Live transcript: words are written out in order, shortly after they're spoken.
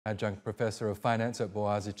Adjunct Professor of Finance at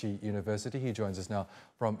Boğaziçi University. He joins us now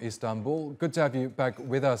from Istanbul. Good to have you back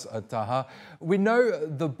with us, Taha. We know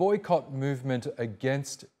the boycott movement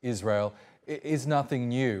against Israel is nothing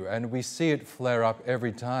new, and we see it flare up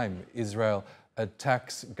every time Israel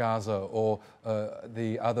attacks Gaza or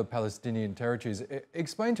the other Palestinian territories.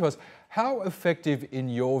 Explain to us, how effective, in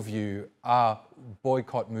your view, are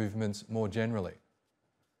boycott movements more generally?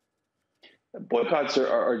 Boycotts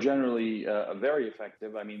are generally very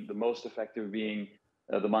effective. I mean, the most effective being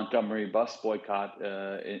the Montgomery bus boycott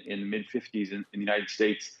in the mid-50s in the United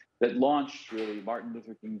States that launched really Martin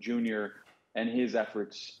Luther King Jr. and his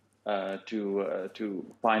efforts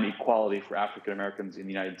to find equality for African Americans in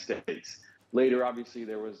the United States. Later, obviously,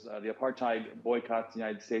 there was the apartheid boycott in the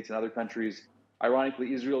United States and other countries.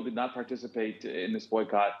 Ironically, Israel did not participate in this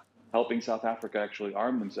boycott, helping South Africa actually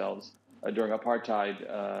arm themselves during apartheid,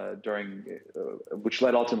 which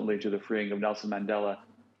led ultimately to the freeing of Nelson Mandela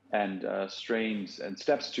and strains and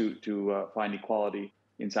steps to find equality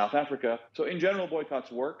in South Africa. So in general,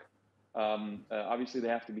 boycotts work. Obviously, they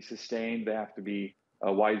have to be sustained. They have to be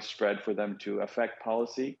widespread for them to affect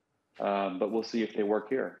policy. But we'll see if they work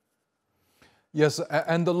here. Yes,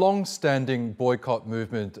 and the long-standing boycott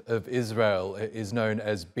movement of Israel is known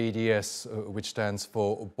as BDS, which stands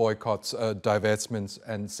for Boycotts, Divestments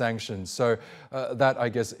and Sanctions. So that, I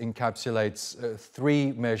guess, encapsulates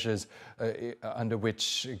three measures under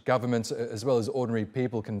which governments as well as ordinary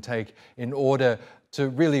people can take in order to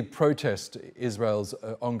really protest Israel's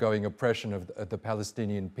ongoing oppression of the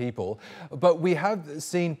Palestinian people. But we have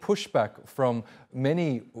seen pushback from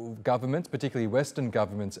many governments, particularly Western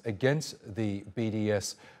governments, against the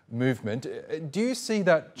BDS movement. Do you see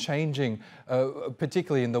that changing,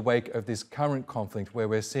 particularly in the wake of this current conflict where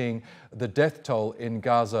we're seeing the death toll in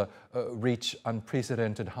Gaza reach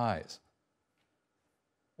unprecedented highs?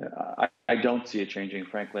 I don't see it changing,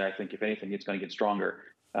 frankly. I think, if anything, it's going to get stronger.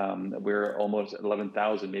 We're almost at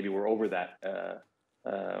 11,000, maybe we're over that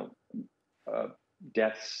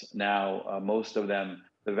deaths now. Most of them,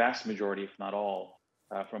 the vast majority, if not all,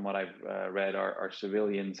 from what I've read, are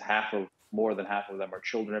civilians. More than half of them are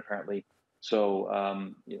children, apparently.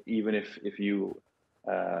 So even if you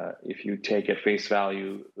take at face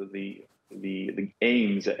value the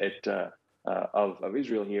aims of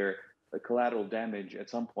Israel here, the collateral damage at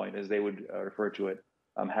some point, as they would refer to it,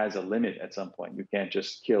 has a limit at some point. You can't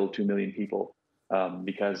just kill 2 million people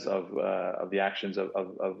because of the actions of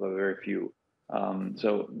a very few.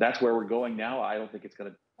 So that's where we're going now. I don't think that's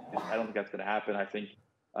going to happen. I think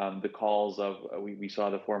the calls of we saw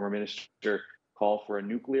the former minister call for a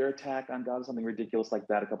nuclear attack on Gaza, something ridiculous like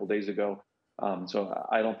that a couple of days ago. So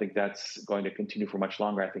I don't think that's going to continue for much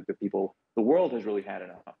longer. I think the world has really had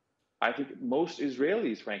enough. I think most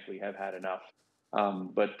Israelis, frankly, have had enough.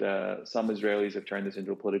 But some Israelis have turned this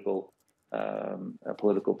into a political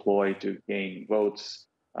ploy to gain votes,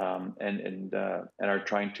 and are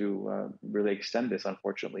trying to really extend this,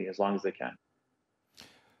 unfortunately, as long as they can.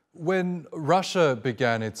 When Russia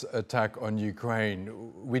began its attack on Ukraine,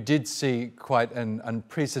 we did see quite an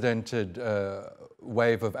unprecedented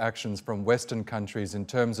wave of actions from Western countries in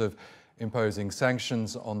terms of imposing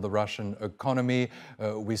sanctions on the Russian economy.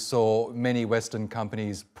 We saw many Western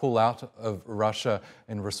companies pull out of Russia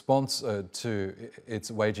in response to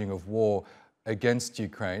its waging of war against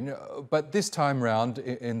Ukraine. But this time round,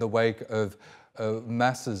 in the wake of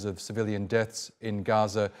masses of civilian deaths in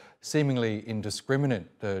Gaza, seemingly indiscriminate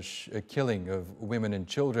killing of women and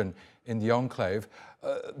children in the enclave,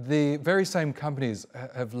 the very same companies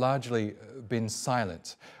have largely been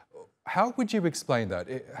silent. How would you explain that?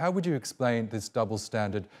 How would you explain this double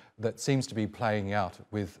standard that seems to be playing out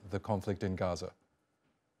with the conflict in Gaza?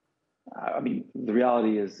 I mean, the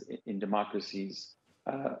reality is, in democracies,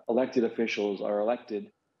 elected officials are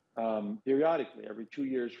elected periodically, every 2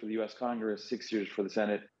 years for the U.S. Congress, 6 years for the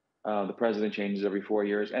Senate. The president changes every 4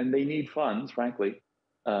 years, and they need funds, frankly,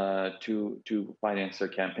 to finance their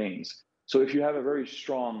campaigns. So if you have a very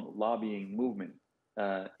strong lobbying movement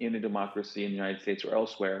in a democracy in the United States or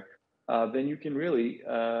elsewhere, then you can really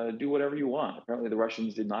do whatever you want. Apparently, the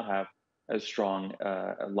Russians did not have as strong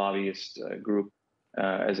a lobbyist group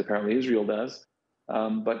as apparently Israel does.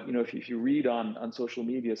 But if you read on social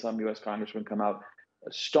media, some U.S. congressmen come out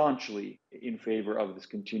staunchly in favor of this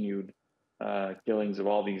continued killings of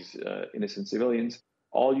all these innocent civilians.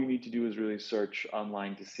 All you need to do is really search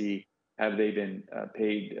online to see, have they been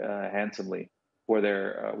paid handsomely for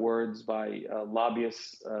their words by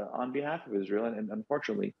lobbyists on behalf of Israel, and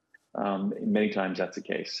unfortunately, many times that's the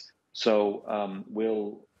case. So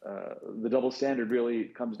the double standard really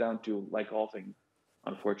comes down to, like all things,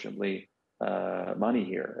 unfortunately, money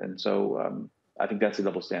here. And so I think that's a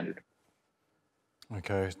double standard.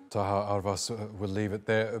 Okay, Taha Arvas, we'll leave it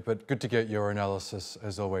there, but good to get your analysis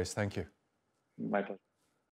as always. Thank you. My pleasure.